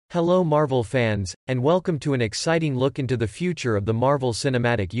Hello Marvel fans, and welcome to an exciting look into the future of the Marvel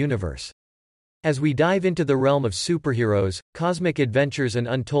Cinematic Universe. As we dive into the realm of superheroes, cosmic adventures and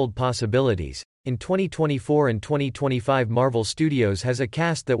untold possibilities, in 2024 and 2025 Marvel Studios has a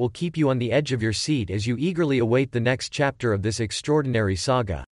cast that will keep you on the edge of your seat as you eagerly await the next chapter of this extraordinary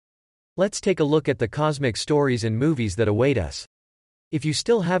saga. Let's take a look at the cosmic stories and movies that await us. If you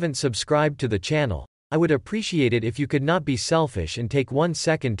still haven't subscribed to the channel, I would appreciate it if you could not be selfish and take 1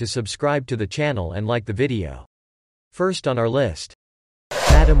 second to subscribe to the channel and like the video. First on our list,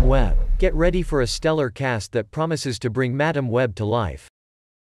 Madam Web. Get ready for a stellar cast that promises to bring Madam Web to life.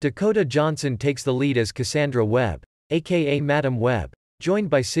 Dakota Johnson takes the lead as Cassandra Webb, aka Madam Web, joined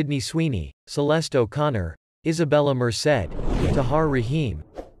by Sydney Sweeney, Celeste O'Connor, Isabella Merced, Tahar Rahim,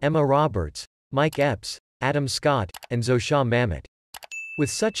 Emma Roberts, Mike Epps, Adam Scott, and Zoshah Mamet. With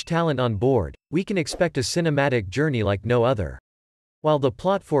such talent on board, we can expect a cinematic journey like no other. While the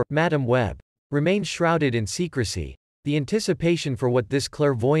plot for Madam Web remains shrouded in secrecy, the anticipation for what this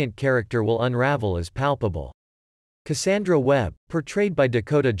clairvoyant character will unravel is palpable. Cassandra Webb, portrayed by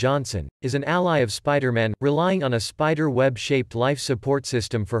Dakota Johnson, is an ally of Spider-Man, relying on a spider web-shaped life support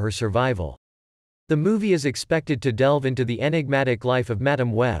system for her survival. The movie is expected to delve into the enigmatic life of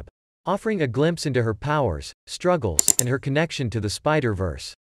Madam Web, offering a glimpse into her powers, struggles, and her connection to the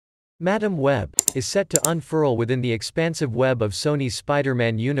Spider-Verse. Madam Web is set to unfurl within the expansive web of Sony's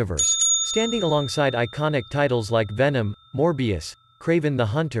Spider-Man universe, standing alongside iconic titles like Venom, Morbius, Kraven the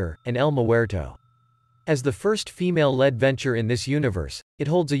Hunter, and El Muerto. As the first female-led venture in this universe, it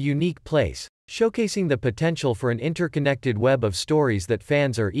holds a unique place, showcasing the potential for an interconnected web of stories that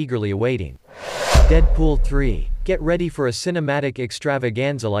fans are eagerly awaiting. Deadpool 3. Get ready for a cinematic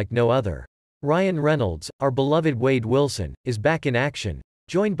extravaganza like no other. Ryan Reynolds, our beloved Wade Wilson, is back in action,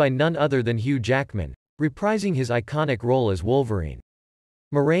 joined by none other than Hugh Jackman, reprising his iconic role as Wolverine.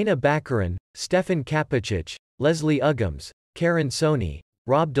 Morena Baccarin, Stefan Kapicic, Leslie Uggams, Karen Sony,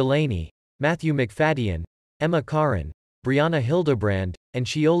 Rob Delaney, Matthew McFadden, Emma Corrin, Brianna Hildebrand, and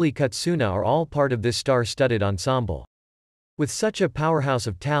Shioli Kutsuna are all part of this star-studded ensemble. With such a powerhouse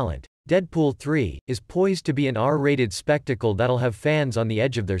of talent, Deadpool 3 is poised to be an R-rated spectacle that'll have fans on the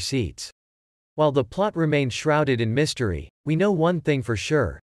edge of their seats. While the plot remains shrouded in mystery, we know one thing for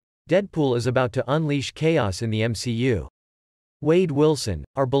sure: Deadpool is about to unleash chaos in the MCU. Wade Wilson,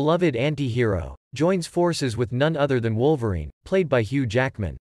 our beloved anti-hero, joins forces with none other than Wolverine, played by Hugh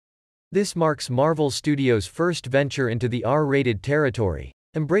Jackman. This marks Marvel Studios' first venture into the R-rated territory,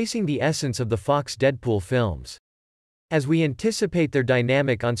 embracing the essence of the Fox Deadpool films. As we anticipate their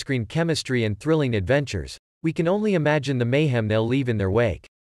dynamic on-screen chemistry and thrilling adventures, we can only imagine the mayhem they'll leave in their wake.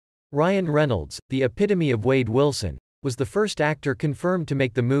 Ryan Reynolds, the epitome of Wade Wilson, was the first actor confirmed to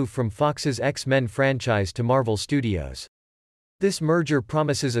make the move from Fox's X-Men franchise to Marvel Studios. This merger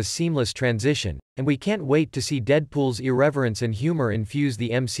promises a seamless transition, and we can't wait to see Deadpool's irreverence and humor infuse the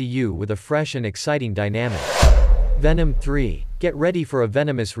MCU with a fresh and exciting dynamic. Venom 3. Get ready for a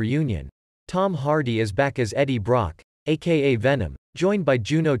venomous reunion. Tom Hardy is back as Eddie Brock, aka Venom, joined by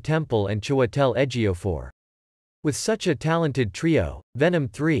Juno Temple and Chiwetel Ejiofor. With such a talented trio, Venom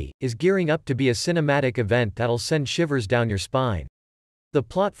 3 is gearing up to be a cinematic event that'll send shivers down your spine. The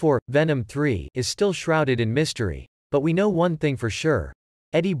plot for Venom 3 is still shrouded in mystery, but we know one thing for sure: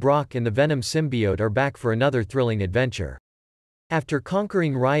 Eddie Brock and the Venom symbiote are back for another thrilling adventure. After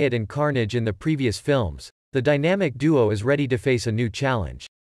conquering riot and carnage in the previous films, the dynamic duo is ready to face a new challenge.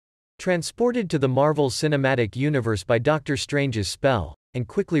 Transported to the Marvel Cinematic Universe by Doctor Strange's spell, and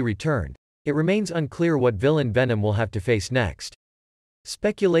quickly returned, it remains unclear what villain Venom will have to face next.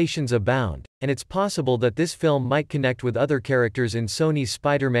 Speculations abound, and it's possible that this film might connect with other characters in Sony's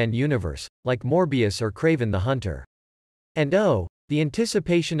Spider-Man universe, like Morbius or Kraven the Hunter. And oh, the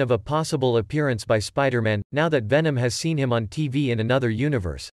anticipation of a possible appearance by Spider-Man, now that Venom has seen him on TV in another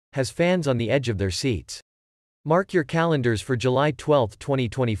universe, has fans on the edge of their seats. Mark your calendars for July 12,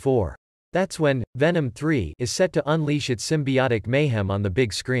 2024. That's when Venom 3 is set to unleash its symbiotic mayhem on the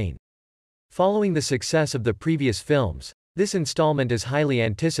big screen. Following the success of the previous films, this installment is highly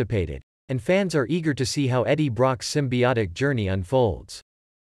anticipated, and fans are eager to see how Eddie Brock's symbiotic journey unfolds.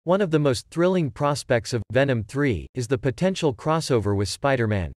 One of the most thrilling prospects of Venom 3 is the potential crossover with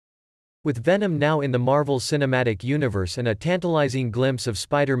Spider-Man. With Venom now in the Marvel Cinematic Universe and a tantalizing glimpse of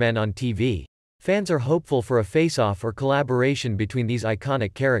Spider-Man on TV, fans are hopeful for a face-off or collaboration between these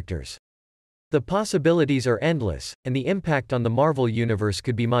iconic characters. The possibilities are endless, and the impact on the Marvel Universe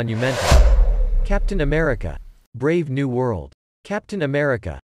could be monumental. Captain America: Brave New World. Captain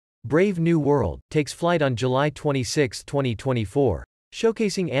America: Brave New World takes flight on July 26, 2024,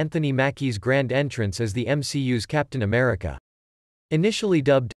 showcasing Anthony Mackie's grand entrance as the MCU's Captain America. Initially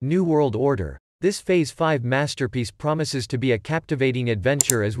dubbed New World Order, this Phase 5 masterpiece promises to be a captivating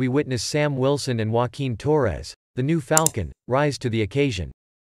adventure as we witness Sam Wilson and Joaquin Torres, the new Falcon, rise to the occasion.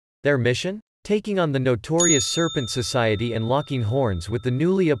 Their mission? Taking on the notorious Serpent Society and locking horns with the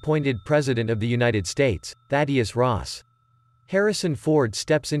newly appointed President of the United States, Thaddeus Ross. Harrison Ford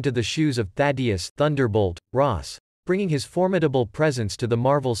steps into the shoes of Thaddeus Thunderbolt Ross, bringing his formidable presence to the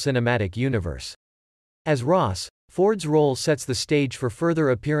Marvel Cinematic Universe. As Ross, Ford's role sets the stage for further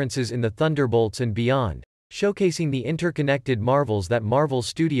appearances in the Thunderbolts and beyond, showcasing the interconnected Marvels that Marvel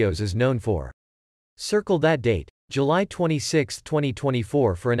Studios is known for. Circle that date, July 26,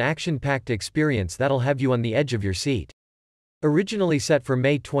 2024 for an action-packed experience that'll have you on the edge of your seat. Originally set for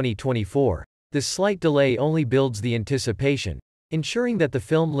May 2024, this slight delay only builds the anticipation, ensuring that the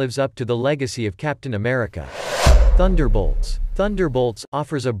film lives up to the legacy of Captain America. Thunderbolts. Thunderbolts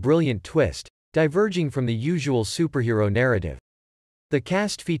offers a brilliant twist, diverging from the usual superhero narrative. The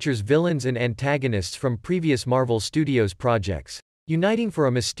cast features villains and antagonists from previous Marvel Studios projects, uniting for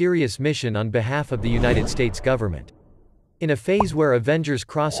a mysterious mission on behalf of the United States government. In a phase where Avengers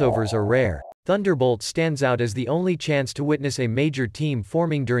crossovers are rare, Thunderbolt stands out as the only chance to witness a major team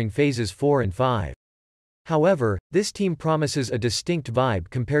forming during Phases 4 and 5. However, this team promises a distinct vibe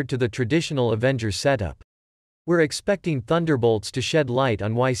compared to the traditional Avengers setup. We're expecting Thunderbolts to shed light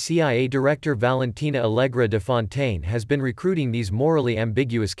on why CIA Director Valentina Allegra de Fontaine has been recruiting these morally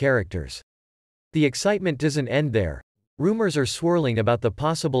ambiguous characters. The excitement doesn't end there. Rumors are swirling about the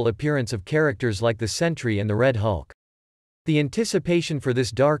possible appearance of characters like the Sentry and the Red Hulk. The anticipation for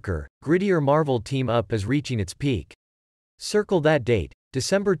this darker, grittier Marvel team-up is reaching its peak. Circle that date,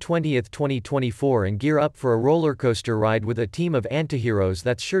 December 20, 2024 and gear up for a rollercoaster ride with a team of antiheroes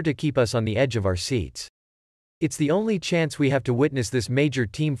that's sure to keep us on the edge of our seats. It's the only chance we have to witness this major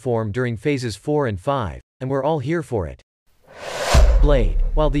team form during Phases 4 and 5, and we're all here for it. Blade.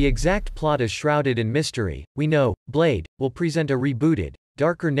 While the exact plot is shrouded in mystery, we know Blade will present a rebooted,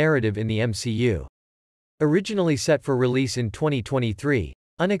 darker narrative in the MCU. Originally set for release in 2023,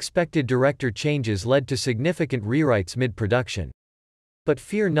 unexpected director changes led to significant rewrites mid-production. But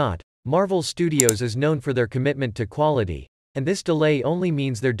fear not, Marvel Studios is known for their commitment to quality, and this delay only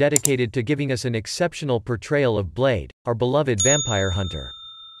means they're dedicated to giving us an exceptional portrayal of Blade, our beloved vampire hunter.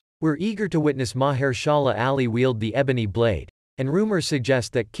 We're eager to witness Mahershala Ali wield the ebony blade, and rumors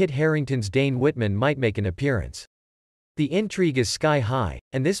suggest that Kit Harington's Dane Whitman might make an appearance. The intrigue is sky high,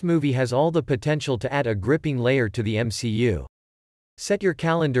 and this movie has all the potential to add a gripping layer to the MCU. Set your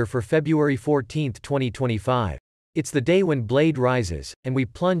calendar for February 14, 2025. It's the day when Blade rises, and we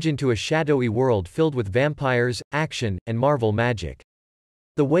plunge into a shadowy world filled with vampires, action, and Marvel magic.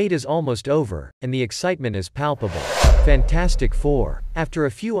 The wait is almost over, and the excitement is palpable. Fantastic Four. After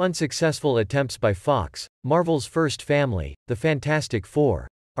a few unsuccessful attempts by Fox, Marvel's first family, the Fantastic Four,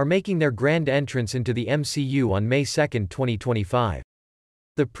 are making their grand entrance into the MCU on May 2, 2025.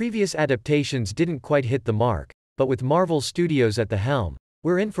 The previous adaptations didn't quite hit the mark, but with Marvel Studios at the helm,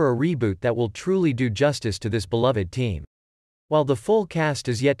 we're in for a reboot that will truly do justice to this beloved team. While the full cast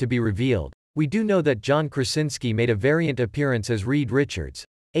is yet to be revealed, we do know that John Krasinski made a variant appearance as Reed Richards,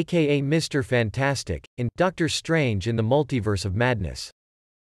 aka Mr. Fantastic, in Doctor Strange in the Multiverse of Madness.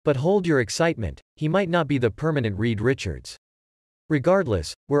 But hold your excitement, he might not be the permanent Reed Richards.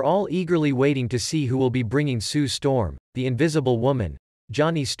 Regardless, we're all eagerly waiting to see who will be bringing Sue Storm, the Invisible Woman,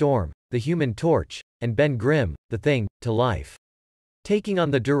 Johnny Storm, the Human Torch, and Ben Grimm, the Thing, to life. Taking on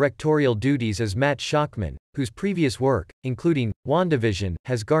the directorial duties as Matt Shakman, whose previous work, including WandaVision,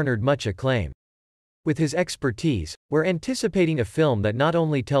 has garnered much acclaim. With his expertise, we're anticipating a film that not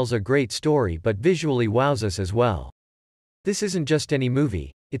only tells a great story but visually wows us as well. This isn't just any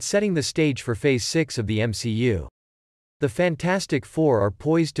movie, it's setting the stage for Phase 6 of the MCU. The Fantastic Four are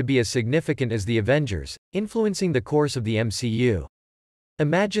poised to be as significant as the Avengers, influencing the course of the MCU.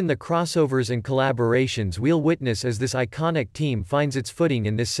 Imagine the crossovers and collaborations we'll witness as this iconic team finds its footing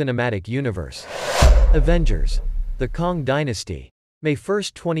in this cinematic universe. Avengers. The Kang Dynasty. May 1,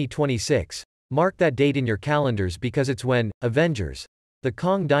 2026. Mark that date in your calendars because it's when Avengers, the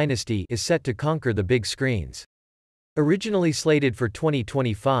Kang Dynasty, is set to conquer the big screens. Originally slated for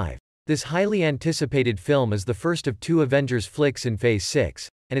 2025, this highly anticipated film is the first of two Avengers flicks in Phase 6,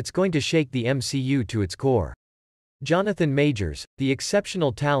 and it's going to shake the MCU to its core. Jonathan Majors, the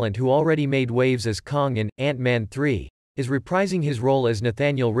exceptional talent who already made waves as Kang in Ant-Man 3, is reprising his role as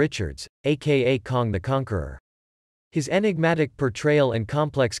Nathaniel Richards, aka Kang the Conqueror. His enigmatic portrayal and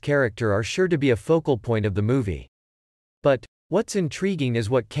complex character are sure to be a focal point of the movie. But what's intriguing is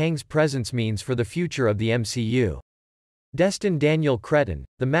what Kang's presence means for the future of the MCU. Destin Daniel Cretton,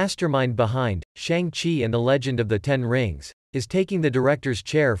 the mastermind behind Shang Chi and the Legend of the Ten Rings, is taking the director's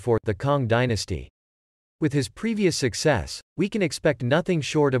chair for the Kang Dynasty. With his previous success, we can expect nothing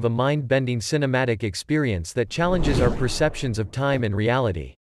short of a mind-bending cinematic experience that challenges our perceptions of time and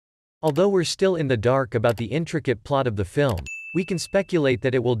reality. Although we're still in the dark about the intricate plot of the film, we can speculate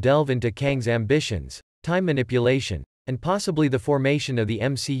that it will delve into Kang's ambitions, time manipulation, and possibly the formation of the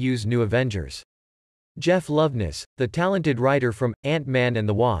MCU's new Avengers. Jeff Loveness, the talented writer from Ant-Man and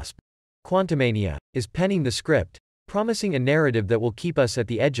the Wasp: Quantumania, is penning the script, promising a narrative that will keep us at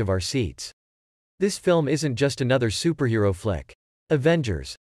the edge of our seats. This film isn't just another superhero flick.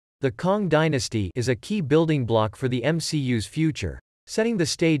 Avengers: The Kang Dynasty is a key building block for the MCU's future, setting the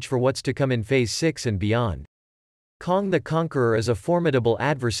stage for what's to come in Phase 6 and beyond. Kang the Conqueror is a formidable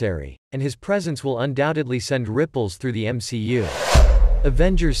adversary, and his presence will undoubtedly send ripples through the MCU.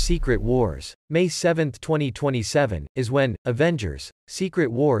 Avengers: Secret Wars, May 7, 2027, is when Avengers: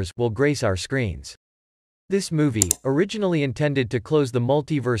 Secret Wars will grace our screens. This movie, originally intended to close the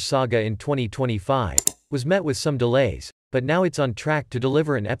multiverse saga in 2025, was met with some delays, but now it's on track to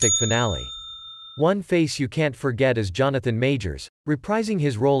deliver an epic finale. One face you can't forget is Jonathan Majors, reprising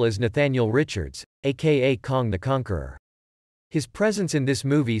his role as Nathaniel Richards, aka Kang the Conqueror. His presence in this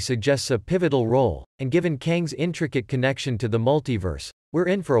movie suggests a pivotal role, and given Kang's intricate connection to the multiverse, we're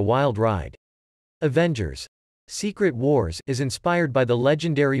in for a wild ride. Avengers: Secret Wars is inspired by the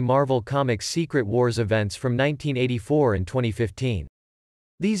legendary Marvel Comics Secret Wars events from 1984 and 2015.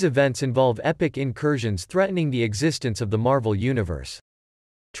 These events involve epic incursions threatening the existence of the Marvel Universe.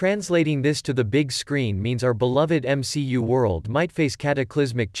 Translating this to the big screen means our beloved MCU world might face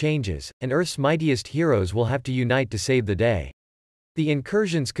cataclysmic changes, and Earth's mightiest heroes will have to unite to save the day. The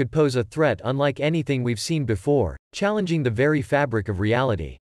incursions could pose a threat unlike anything we've seen before, challenging the very fabric of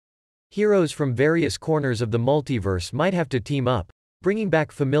reality. Heroes from various corners of the multiverse might have to team up, bringing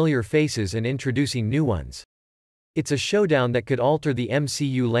back familiar faces and introducing new ones. It's a showdown that could alter the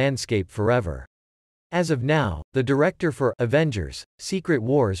MCU landscape forever. As of now, the director for Avengers: Secret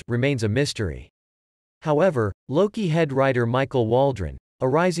Wars remains a mystery. However, Loki head writer Michael Waldron, a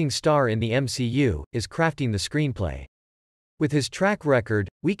rising star in the MCU, is crafting the screenplay. With his track record,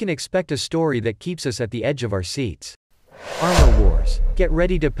 we can expect a story that keeps us at the edge of our seats. Armor Wars. Get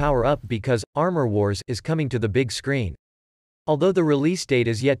ready to power up because Armor Wars is coming to the big screen. Although the release date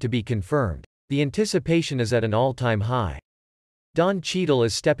is yet to be confirmed, the anticipation is at an all-time high. Don Cheadle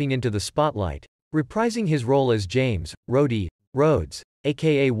is stepping into the spotlight, reprising his role as James Rhodey Rhodes,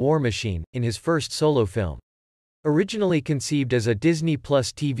 aka War Machine, in his first solo film. Originally conceived as a Disney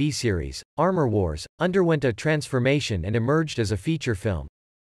Plus TV series, Armor Wars underwent a transformation and emerged as a feature film.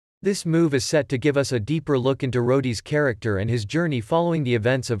 This move is set to give us a deeper look into Rhodey's character and his journey following the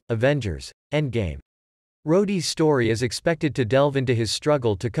events of Avengers: Endgame. Rhodey's story is expected to delve into his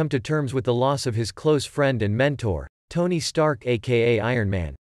struggle to come to terms with the loss of his close friend and mentor, Tony Stark aka Iron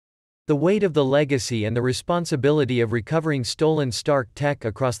Man. The weight of the legacy and the responsibility of recovering stolen Stark tech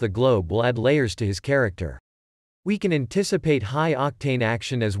across the globe will add layers to his character. We can anticipate high-octane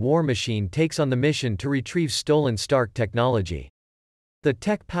action as War Machine takes on the mission to retrieve stolen Stark technology. The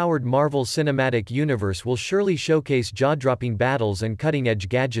tech-powered Marvel Cinematic Universe will surely showcase jaw-dropping battles and cutting-edge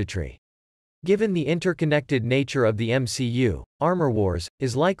gadgetry. Given the interconnected nature of the MCU, Armor Wars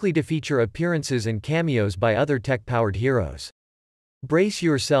is likely to feature appearances and cameos by other tech-powered heroes. Brace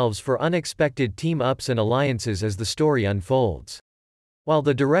yourselves for unexpected team-ups and alliances as the story unfolds. While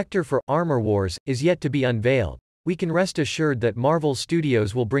the director for Armor Wars is yet to be unveiled, we can rest assured that Marvel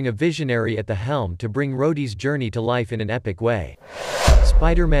Studios will bring a visionary at the helm to bring Rhodey's journey to life in an epic way.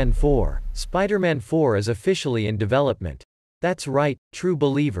 Spider-Man 4. Spider-Man 4 is officially in development. That's right, true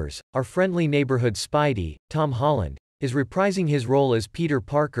believers, our friendly neighborhood Spidey, Tom Holland, is reprising his role as Peter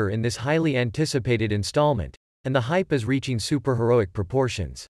Parker in this highly anticipated installment, and the hype is reaching superheroic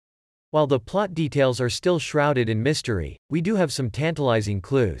proportions. While the plot details are still shrouded in mystery, we do have some tantalizing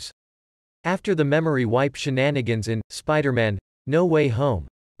clues. After the memory wipe shenanigans in Spider-Man: No Way Home,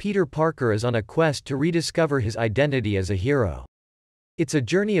 Peter Parker is on a quest to rediscover his identity as a hero. It's a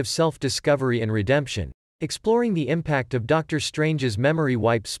journey of self-discovery and redemption, exploring the impact of Doctor Strange's memory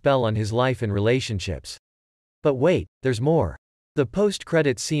wipe spell on his life and relationships. But wait, there's more. The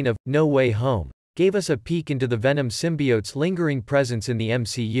post-credits scene of No Way Home gave us a peek into the Venom symbiote's lingering presence in the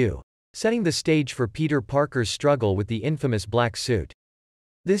MCU, setting the stage for Peter Parker's struggle with the infamous black suit.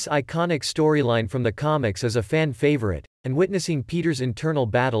 This iconic storyline from the comics is a fan favorite, and witnessing Peter's internal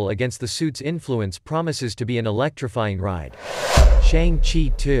battle against the suit's influence promises to be an electrifying ride. Shang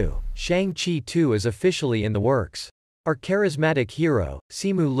Chi 2. Shang Chi 2 is officially in the works. Our charismatic hero,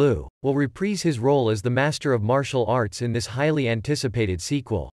 Simu Liu, will reprise his role as the master of martial arts in this highly anticipated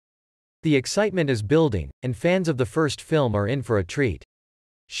sequel. The excitement is building, and fans of the first film are in for a treat.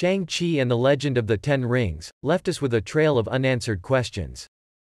 Shang Chi and the Legend of the Ten Rings left us with a trail of unanswered questions.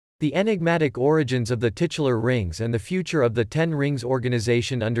 The enigmatic origins of the titular rings and the future of the Ten Rings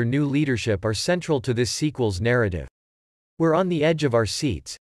organization under new leadership are central to this sequel's narrative. We're on the edge of our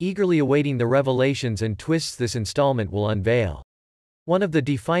seats, eagerly awaiting the revelations and twists this installment will unveil. One of the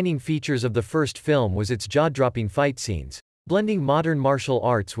defining features of the first film was its jaw-dropping fight scenes, blending modern martial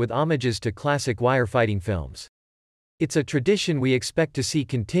arts with homages to classic firefighting films. It's a tradition we expect to see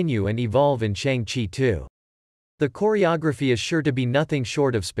continue and evolve in Shang-Chi 2. The choreography is sure to be nothing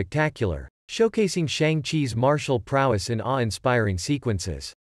short of spectacular, showcasing Shang-Chi's martial prowess in awe-inspiring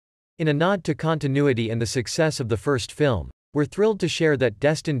sequences. In a nod to continuity and the success of the first film, we're thrilled to share that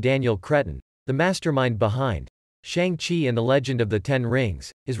Destin Daniel Cretton, the mastermind behind Shang-Chi and the Legend of the Ten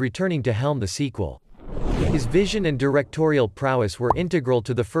Rings, is returning to helm the sequel. His vision and directorial prowess were integral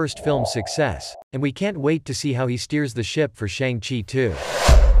to the first film's success, and we can't wait to see how he steers the ship for Shang-Chi 2.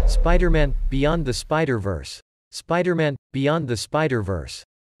 Spider-Man, Beyond the Spider-Verse. Spider-Man, Beyond the Spider-Verse.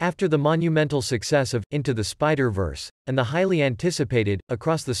 After the monumental success of Into the Spider-Verse, and the highly anticipated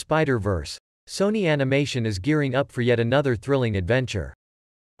Across the Spider-Verse, Sony Animation is gearing up for yet another thrilling adventure.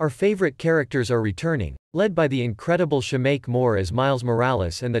 Our favorite characters are returning, led by the incredible Shameik Moore as Miles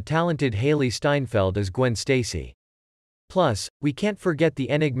Morales and the talented Haley Steinfeld as Gwen Stacy. Plus, we can't forget the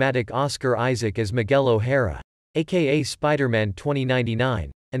enigmatic Oscar Isaac as Miguel O'Hara, aka Spider-Man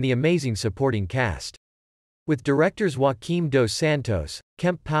 2099, and the amazing supporting cast. With directors Joaquim dos Santos,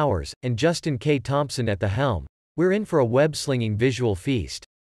 Kemp Powers, and Justin K. Thompson at the helm, we're in for a web-slinging visual feast.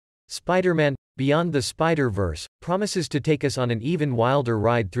 Spider-Man, Beyond the Spider-Verse, promises to take us on an even wilder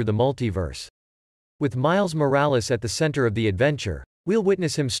ride through the multiverse. With Miles Morales at the center of the adventure, we'll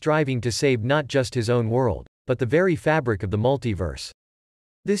witness him striving to save not just his own world, but the very fabric of the multiverse.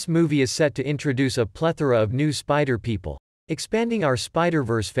 This movie is set to introduce a plethora of new Spider-People, expanding our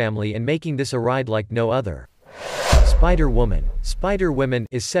Spider-Verse family and making this a ride like no other. Spider-Woman. Spider-Woman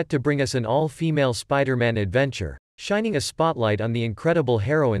is set to bring us an all-female Spider-Man adventure, shining a spotlight on the incredible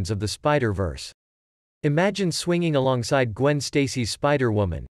heroines of the Spider-Verse. Imagine swinging alongside Gwen Stacy's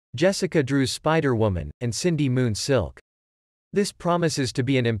Spider-Woman, Jessica Drew's Spider-Woman, and Cindy Moon's Silk. This promises to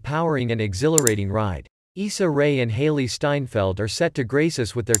be an empowering and exhilarating ride. Issa Rae and Haley Steinfeld are set to grace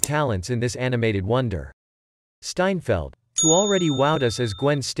us with their talents in this animated wonder. Steinfeld, who already wowed us as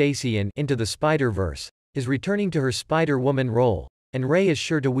Gwen Stacy in Into the Spider-Verse, is returning to her Spider-Woman role, and Rae is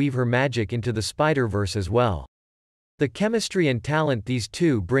sure to weave her magic into the Spider-Verse as well. The chemistry and talent these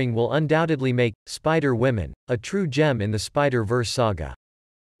two bring will undoubtedly make Spider-Women a true gem in the Spider-Verse saga.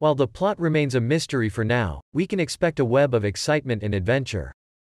 While the plot remains a mystery for now, we can expect a web of excitement and adventure.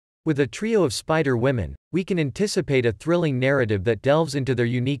 With a trio of Spider-Women, we can anticipate a thrilling narrative that delves into their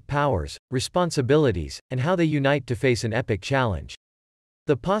unique powers, responsibilities, and how they unite to face an epic challenge.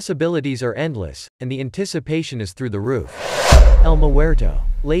 The possibilities are endless, and the anticipation is through the roof. El Muerto.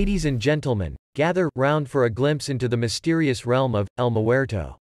 Ladies and gentlemen, gather round for a glimpse into the mysterious realm of El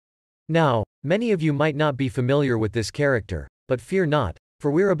Muerto. Now, many of you might not be familiar with this character, but fear not,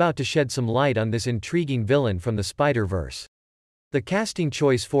 for we're about to shed some light on this intriguing villain from the Spider-Verse. The casting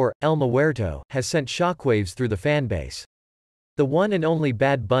choice for El Muerto has sent shockwaves through the fanbase. The one and only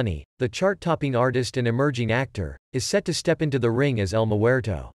Bad Bunny, the chart-topping artist and emerging actor, is set to step into the ring as El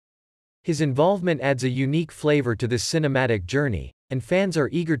Muerto. His involvement adds a unique flavor to this cinematic journey, and fans are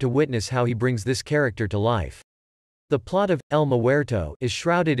eager to witness how he brings this character to life. The plot of El Muerto is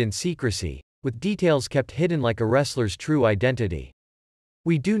shrouded in secrecy, with details kept hidden like a wrestler's true identity.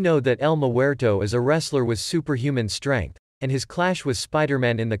 We do know that El Muerto is a wrestler with superhuman strength, and his clash with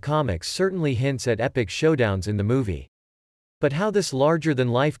Spider-Man in the comics certainly hints at epic showdowns in the movie. But how this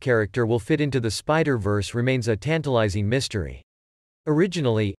larger-than-life character will fit into the Spider-Verse remains a tantalizing mystery.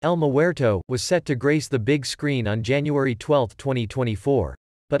 Originally, El Muerto was set to grace the big screen on January 12, 2024,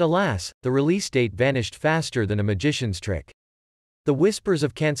 but alas, the release date vanished faster than a magician's trick. The whispers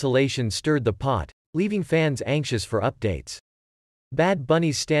of cancellation stirred the pot, leaving fans anxious for updates. Bad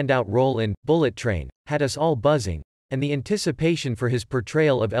Bunny's standout role in Bullet Train had us all buzzing, and the anticipation for his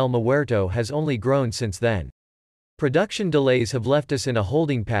portrayal of El Muerto has only grown since then. Production delays have left us in a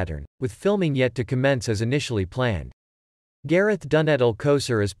holding pattern, with filming yet to commence as initially planned. Gareth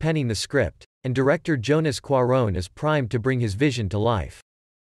Dunnet-Alcocer is penning the script, and director Jonas Cuarón is primed to bring his vision to life.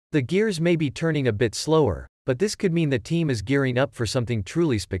 The gears may be turning a bit slower, but this could mean the team is gearing up for something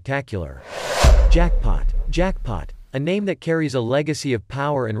truly spectacular. Jackpot. Jackpot, a name that carries a legacy of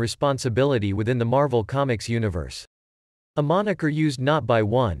power and responsibility within the Marvel Comics universe. A moniker used not by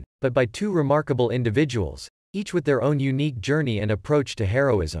one, but by two remarkable individuals, each with their own unique journey and approach to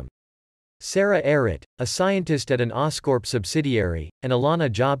heroism. Sarah Ehret, a scientist at an Oscorp subsidiary, and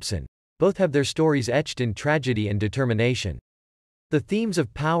Alana Jobson, both have their stories etched in tragedy and determination. The themes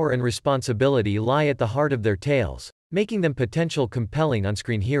of power and responsibility lie at the heart of their tales, making them potential compelling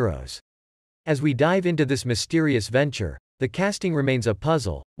on-screen heroes. As we dive into this mysterious venture, the casting remains a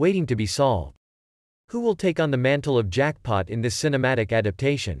puzzle, waiting to be solved. Who will take on the mantle of Jackpot in this cinematic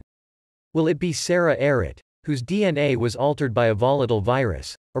adaptation? Will it be Sarah Ehret, whose DNA was altered by a volatile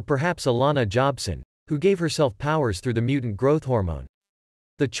virus, or perhaps Alana Jobson, who gave herself powers through the mutant growth hormone?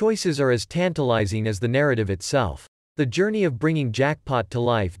 The choices are as tantalizing as the narrative itself. The journey of bringing Jackpot to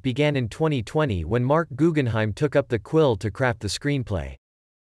life began in 2020 when Mark Guggenheim took up the quill to craft the screenplay.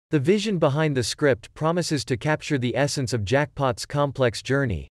 The vision behind the script promises to capture the essence of Jackpot's complex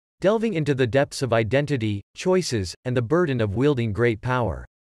journey, delving into the depths of identity, choices, and the burden of wielding great power.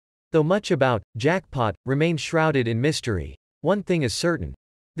 Though much about Jackpot remains shrouded in mystery, one thing is certain: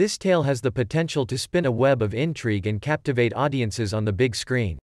 this tale has the potential to spin a web of intrigue and captivate audiences on the big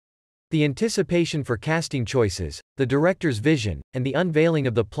screen. The anticipation for casting choices, the director's vision, and the unveiling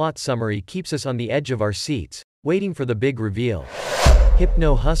of the plot summary keeps us on the edge of our seats, waiting for the big reveal.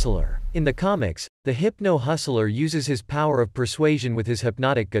 Hypno-Hustler. In the comics, the Hypno-Hustler uses his power of persuasion with his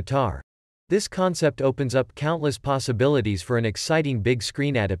hypnotic guitar. This concept opens up countless possibilities for an exciting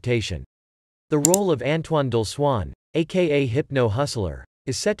big-screen adaptation. The role of Antoine Dolswan, aka Hypno-Hustler,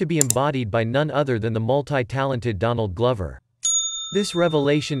 is set to be embodied by none other than the multi-talented Donald Glover. This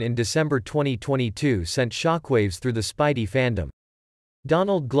revelation in December 2022 sent shockwaves through the Spidey fandom.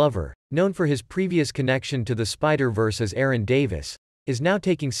 Donald Glover, known for his previous connection to the Spider-Verse as Aaron Davis, is now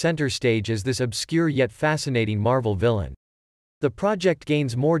taking center stage as this obscure yet fascinating Marvel villain. The project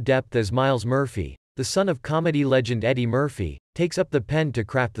gains more depth as Miles Murphy, the son of comedy legend Eddie Murphy, takes up the pen to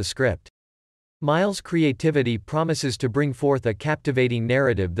craft the script. Miles' creativity promises to bring forth a captivating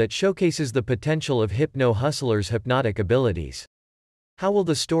narrative that showcases the potential of Hypno-Hustler's hypnotic abilities. How will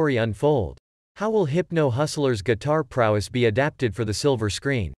the story unfold? How will Hypno-Hustler's guitar prowess be adapted for the silver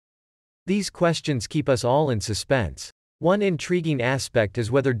screen? These questions keep us all in suspense. One intriguing aspect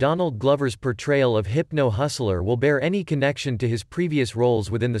is whether Donald Glover's portrayal of Hypno-Hustler will bear any connection to his previous roles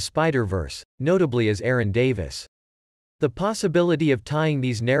within the Spider-Verse, notably as Aaron Davis. The possibility of tying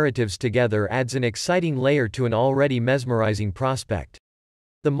these narratives together adds an exciting layer to an already mesmerizing prospect.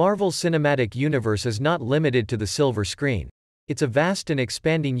 The Marvel Cinematic Universe is not limited to the silver screen. It's a vast and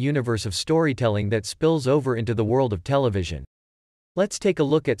expanding universe of storytelling that spills over into the world of television. Let's take a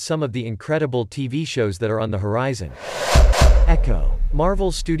look at some of the incredible TV shows that are on the horizon. Echo.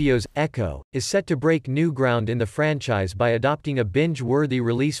 Marvel Studios' Echo is set to break new ground in the franchise by adopting a binge-worthy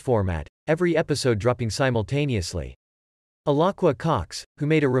release format, every episode dropping simultaneously. Alaqua Cox, who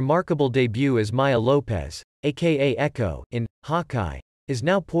made a remarkable debut as Maya Lopez, aka Echo, in Hawkeye, is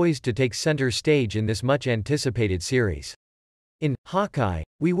now poised to take center stage in this much-anticipated series. In Hawkeye,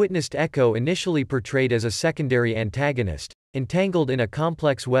 we witnessed Echo initially portrayed as a secondary antagonist, entangled in a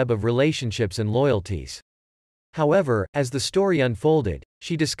complex web of relationships and loyalties. However, as the story unfolded,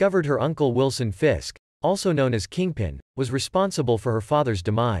 she discovered her uncle Wilson Fisk, also known as Kingpin, was responsible for her father's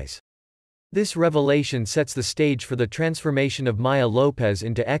demise. This revelation sets the stage for the transformation of Maya Lopez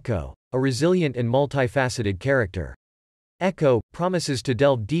into Echo, a resilient and multifaceted character. Echo promises to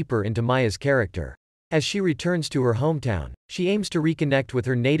delve deeper into Maya's character. As she returns to her hometown, she aims to reconnect with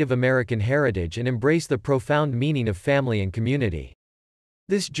her Native American heritage and embrace the profound meaning of family and community.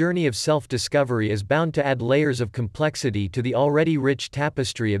 This journey of self-discovery is bound to add layers of complexity to the already rich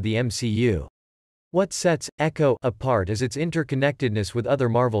tapestry of the MCU. What sets Echo apart is its interconnectedness with other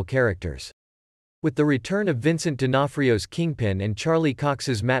Marvel characters. With the return of Vincent D'Onofrio's Kingpin and Charlie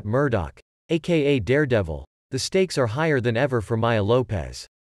Cox's Matt Murdock, aka Daredevil, the stakes are higher than ever for Maya Lopez.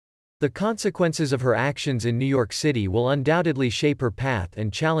 The consequences of her actions in New York City will undoubtedly shape her path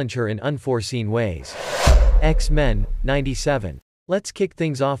and challenge her in unforeseen ways. X-Men, 97. Let's kick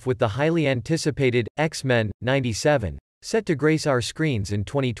things off with the highly anticipated X-Men, 97, set to grace our screens in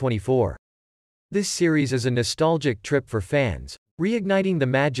 2024. This series is a nostalgic trip for fans, reigniting the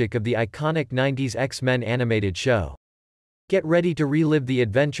magic of the iconic 90s X-Men animated show. Get ready to relive the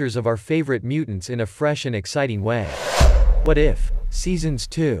adventures of our favorite mutants in a fresh and exciting way. What If? Seasons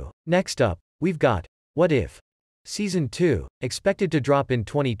 2. Next up, we've got What If? Season 2, expected to drop in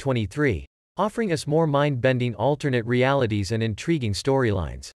 2023, offering us more mind-bending alternate realities and intriguing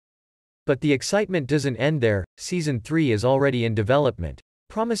storylines. But the excitement doesn't end there. Season 3 is already in development,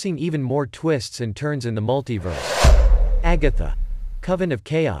 promising even more twists and turns in the multiverse. AGATHA. Coven of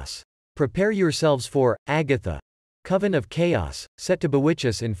Chaos. Prepare yourselves for AGATHA. Coven of Chaos, set to bewitch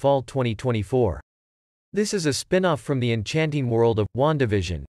us in fall 2024. This is a spin-off from the enchanting world of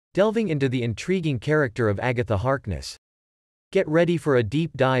WandaVision, delving into the intriguing character of Agatha Harkness. Get ready for a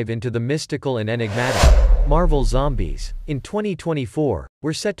deep dive into the mystical and enigmatic Marvel Zombies. In 2024,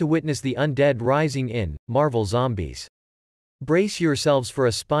 we're set to witness the undead rising in Marvel Zombies. Brace yourselves for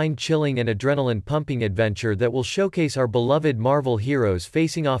a spine-chilling and adrenaline-pumping adventure that will showcase our beloved Marvel heroes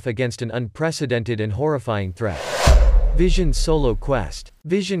facing off against an unprecedented and horrifying threat. Vision's Solo Quest.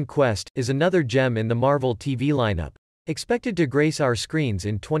 Vision Quest is another gem in the Marvel TV lineup, expected to grace our screens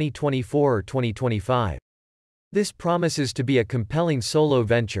in 2024 or 2025. This promises to be a compelling solo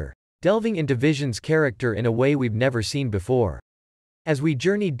venture, delving into Vision's character in a way we've never seen before. As we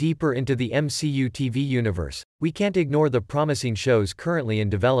journey deeper into the MCU TV universe, we can't ignore the promising shows currently in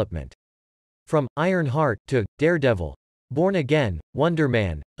development. From Ironheart to Daredevil, Born Again, Wonder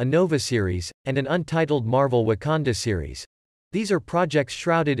Man, a Nova series, and an untitled Marvel Wakanda series, these are projects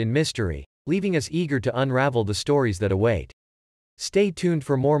shrouded in mystery, leaving us eager to unravel the stories that await. Stay tuned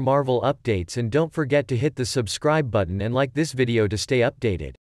for more Marvel updates and don't forget to hit the subscribe button and like this video to stay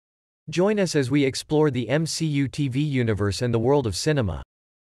updated. Join us as we explore the MCU TV universe and the world of cinema.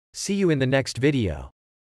 See you in the next video.